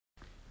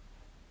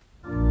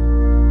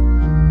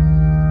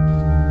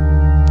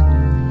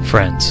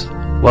Friends,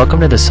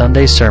 welcome to the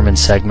Sunday sermon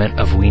segment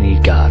of We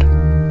Need God.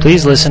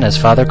 Please listen as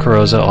Father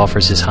Carrozza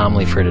offers his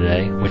homily for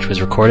today, which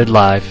was recorded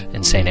live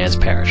in St. Anne's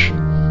Parish.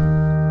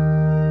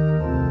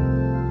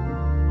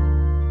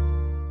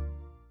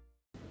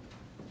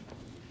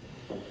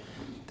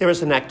 There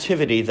is an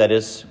activity that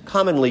is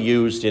commonly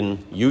used in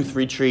youth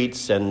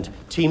retreats and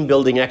team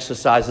building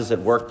exercises at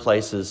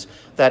workplaces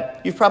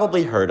that you've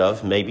probably heard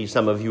of. Maybe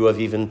some of you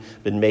have even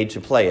been made to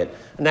play it.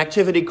 An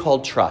activity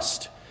called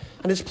trust.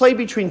 And it's played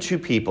between two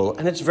people,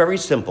 and it's very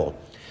simple.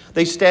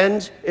 They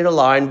stand in a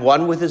line,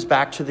 one with his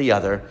back to the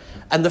other,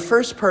 and the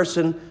first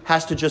person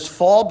has to just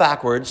fall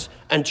backwards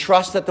and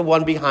trust that the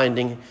one behind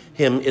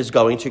him is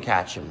going to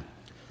catch him.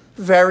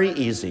 Very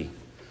easy,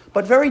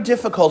 but very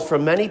difficult for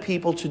many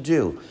people to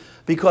do,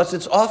 because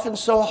it's often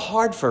so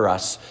hard for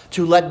us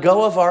to let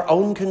go of our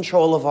own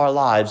control of our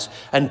lives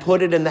and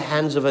put it in the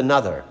hands of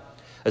another,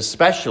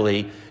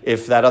 especially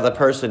if that other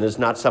person is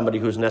not somebody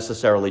who's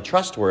necessarily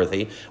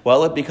trustworthy.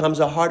 Well, it becomes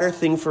a harder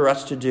thing for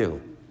us to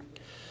do.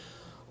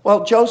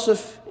 Well,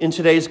 Joseph, in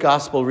today's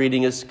gospel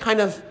reading, is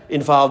kind of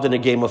involved in a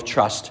game of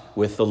trust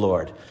with the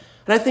Lord.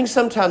 And I think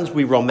sometimes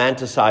we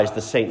romanticize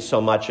the saints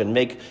so much and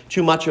make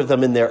too much of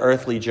them in their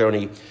earthly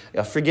journey,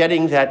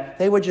 forgetting that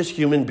they were just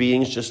human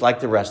beings just like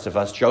the rest of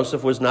us.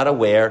 Joseph was not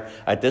aware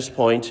at this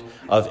point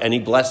of any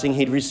blessing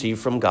he'd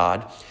received from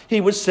God. He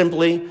was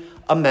simply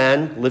a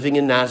man living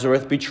in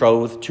Nazareth,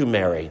 betrothed to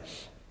Mary.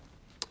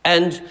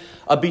 And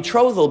a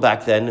betrothal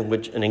back then,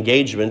 which an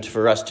engagement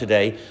for us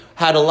today,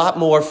 had a lot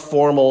more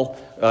formal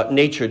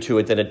nature to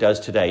it than it does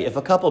today. If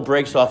a couple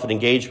breaks off an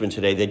engagement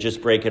today, they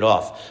just break it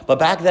off. But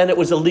back then it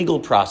was a legal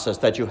process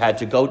that you had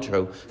to go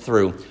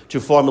through to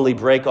formally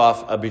break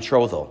off a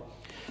betrothal.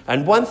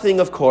 And one thing,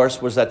 of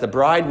course, was that the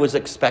bride was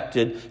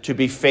expected to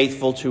be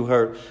faithful to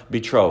her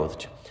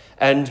betrothed.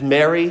 And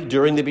Mary,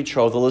 during the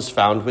betrothal, is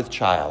found with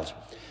child.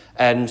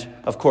 And,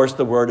 of course,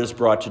 the word is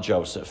brought to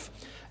Joseph.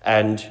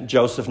 And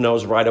Joseph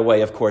knows right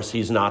away, of course,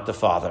 he's not the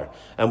father.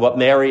 And what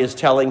Mary is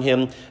telling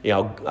him,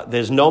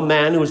 there's no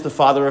man who is the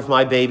father of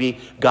my baby.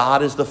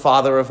 God is the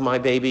father of my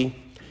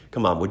baby.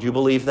 Come on, would you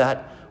believe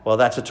that? Well,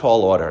 that's a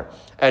tall order.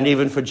 And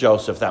even for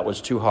Joseph, that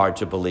was too hard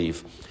to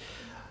believe.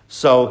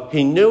 So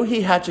he knew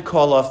he had to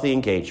call off the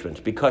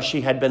engagement because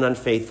she had been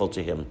unfaithful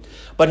to him.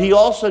 But he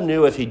also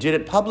knew if he did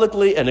it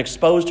publicly and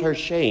exposed her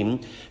shame,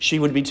 she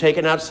would be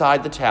taken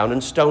outside the town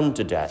and stoned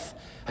to death.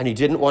 And he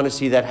didn't want to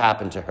see that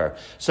happen to her.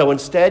 So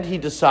instead, he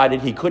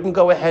decided he couldn't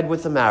go ahead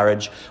with the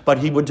marriage, but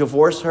he would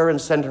divorce her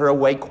and send her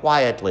away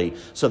quietly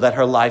so that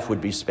her life would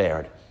be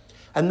spared.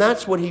 And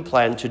that's what he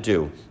planned to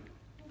do.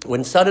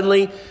 When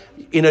suddenly,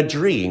 in a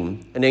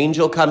dream, an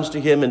angel comes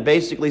to him and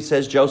basically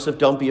says, Joseph,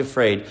 don't be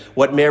afraid.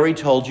 What Mary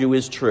told you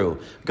is true.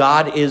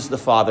 God is the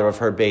father of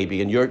her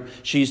baby, and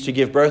she's to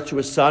give birth to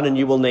a son, and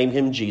you will name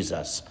him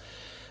Jesus.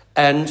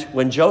 And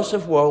when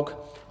Joseph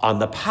woke, on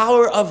the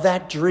power of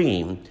that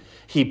dream,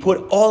 he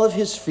put all of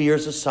his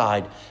fears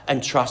aside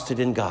and trusted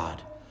in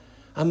God.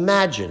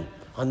 Imagine,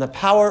 on the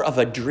power of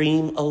a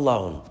dream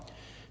alone.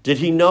 Did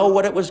he know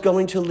what it was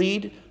going to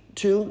lead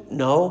to?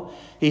 No.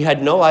 He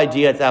had no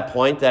idea at that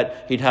point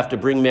that he'd have to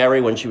bring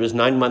Mary when she was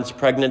 9 months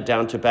pregnant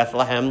down to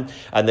Bethlehem,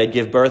 and they'd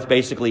give birth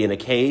basically in a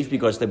cave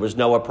because there was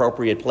no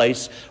appropriate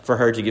place for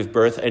her to give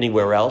birth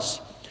anywhere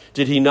else.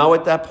 Did he know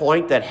at that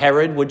point that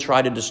Herod would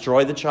try to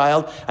destroy the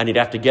child and he'd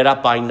have to get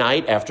up by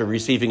night after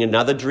receiving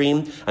another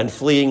dream and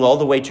fleeing all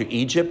the way to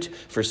Egypt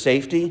for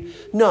safety?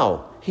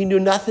 No, he knew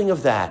nothing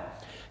of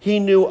that. He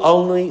knew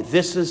only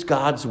this is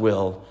God's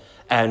will,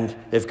 and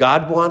if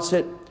God wants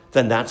it,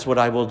 then that's what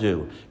I will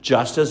do.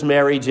 Just as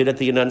Mary did at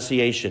the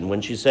Annunciation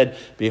when she said,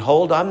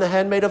 behold, I'm the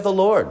handmaid of the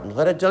Lord.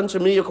 Let it done to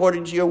me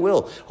according to your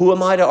will. Who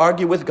am I to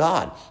argue with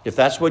God? If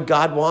that's what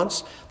God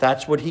wants,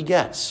 that's what he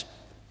gets.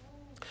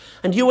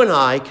 And you and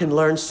I can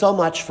learn so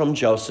much from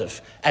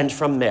Joseph and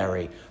from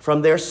Mary,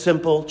 from their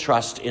simple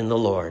trust in the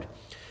Lord.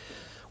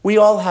 We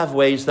all have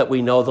ways that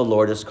we know the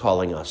Lord is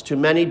calling us to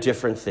many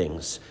different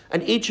things.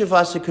 And each of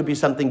us, it could be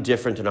something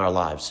different in our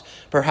lives.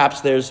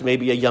 Perhaps there's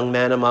maybe a young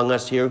man among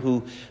us here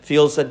who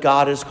feels that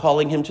God is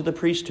calling him to the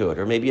priesthood,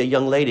 or maybe a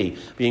young lady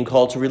being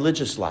called to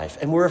religious life.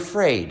 And we're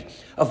afraid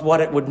of what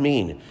it would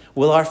mean.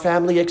 Will our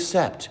family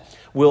accept?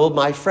 Will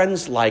my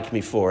friends like me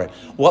for it?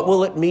 What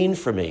will it mean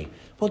for me?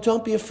 Well,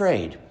 don't be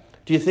afraid.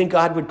 Do you think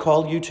God would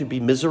call you to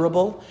be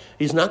miserable?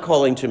 He's not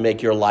calling to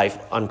make your life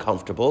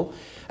uncomfortable.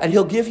 And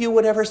he'll give you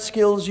whatever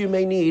skills you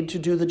may need to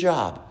do the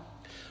job.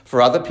 For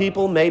other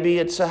people, maybe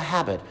it's a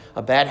habit,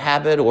 a bad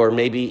habit, or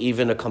maybe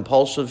even a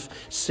compulsive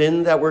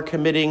sin that we're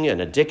committing, an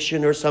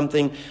addiction or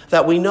something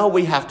that we know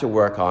we have to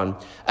work on.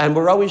 And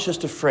we're always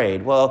just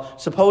afraid. Well,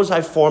 suppose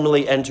I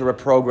formally enter a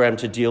program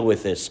to deal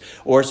with this.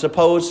 Or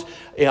suppose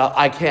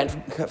I can't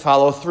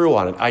follow through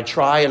on it. I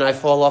try and I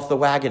fall off the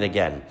wagon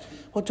again.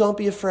 Well, don't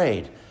be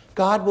afraid.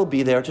 God will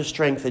be there to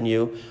strengthen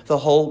you the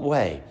whole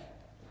way.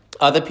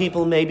 Other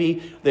people,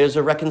 maybe there's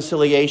a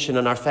reconciliation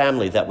in our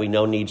family that we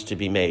know needs to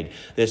be made.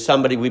 There's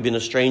somebody we've been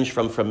estranged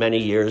from for many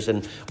years,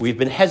 and we've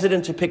been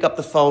hesitant to pick up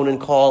the phone and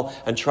call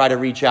and try to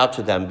reach out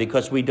to them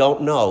because we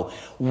don't know.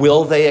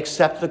 Will they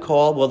accept the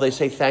call? Will they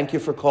say thank you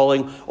for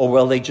calling? Or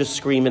will they just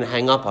scream and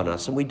hang up on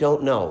us? And we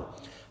don't know.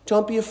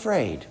 Don't be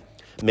afraid.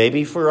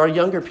 Maybe for our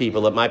younger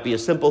people, it might be a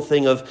simple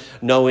thing of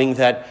knowing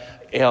that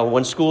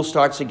when school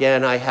starts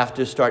again, I have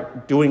to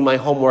start doing my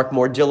homework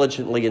more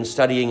diligently and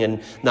studying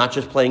and not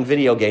just playing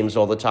video games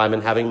all the time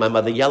and having my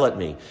mother yell at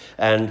me.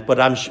 But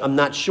I'm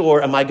not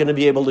sure, am I going to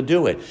be able to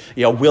do it?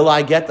 Will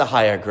I get the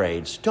higher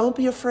grades? Don't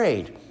be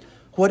afraid.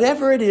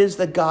 Whatever it is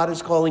that God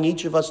is calling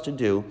each of us to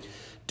do,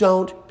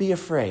 don't be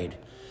afraid.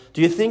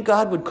 Do you think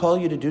God would call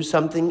you to do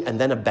something and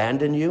then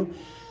abandon you?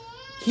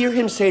 Hear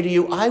him say to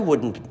you, I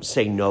wouldn't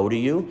say no to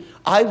you.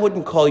 I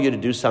wouldn't call you to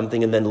do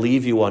something and then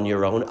leave you on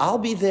your own. I'll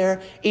be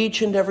there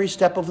each and every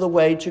step of the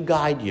way to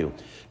guide you.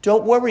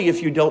 Don't worry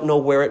if you don't know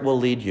where it will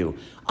lead you.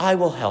 I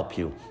will help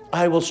you.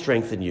 I will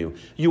strengthen you.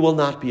 You will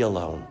not be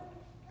alone.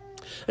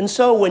 And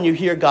so when you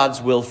hear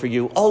God's will for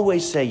you,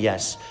 always say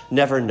yes,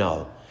 never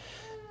no.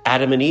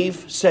 Adam and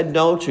Eve said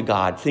no to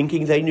God,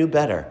 thinking they knew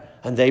better,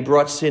 and they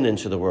brought sin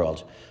into the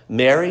world.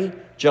 Mary,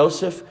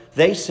 Joseph,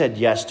 they said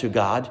yes to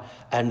God,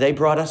 and they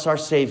brought us our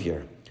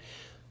Savior,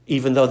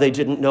 even though they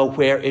didn't know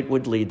where it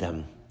would lead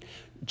them.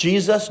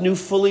 Jesus knew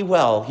fully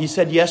well. He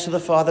said yes to the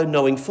Father,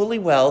 knowing fully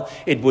well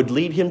it would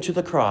lead him to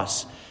the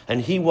cross, and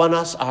he won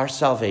us our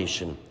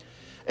salvation.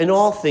 In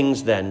all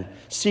things, then,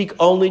 seek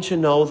only to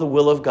know the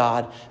will of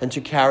God and to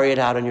carry it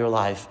out in your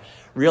life,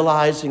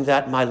 realizing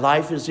that my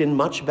life is in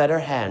much better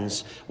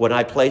hands when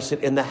I place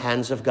it in the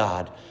hands of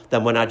God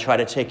than when I try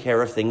to take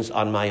care of things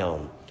on my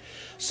own.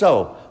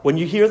 So, when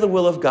you hear the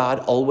will of God,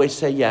 always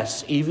say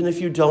yes, even if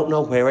you don't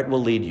know where it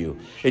will lead you.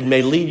 It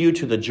may lead you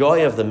to the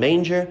joy of the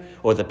manger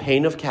or the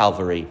pain of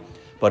Calvary,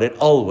 but it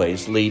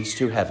always leads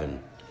to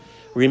heaven.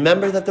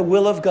 Remember that the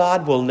will of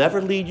God will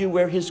never lead you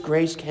where his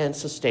grace can't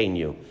sustain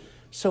you.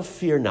 So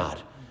fear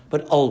not,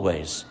 but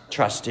always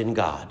trust in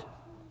God.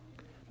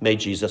 May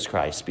Jesus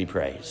Christ be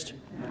praised.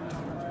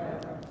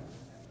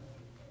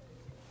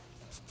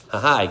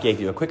 Aha, I gave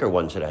you a quicker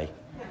one today.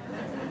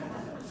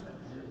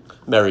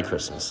 Merry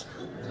Christmas.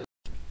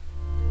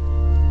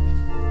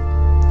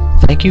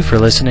 Thank you for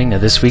listening to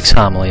this week's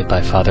homily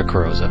by Father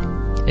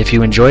Carrozza. If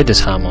you enjoyed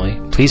this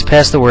homily, please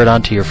pass the word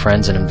on to your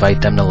friends and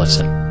invite them to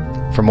listen.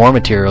 For more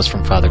materials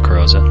from Father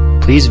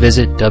Carrozza, please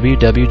visit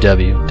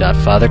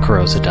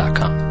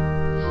www.fathercarrozza.com.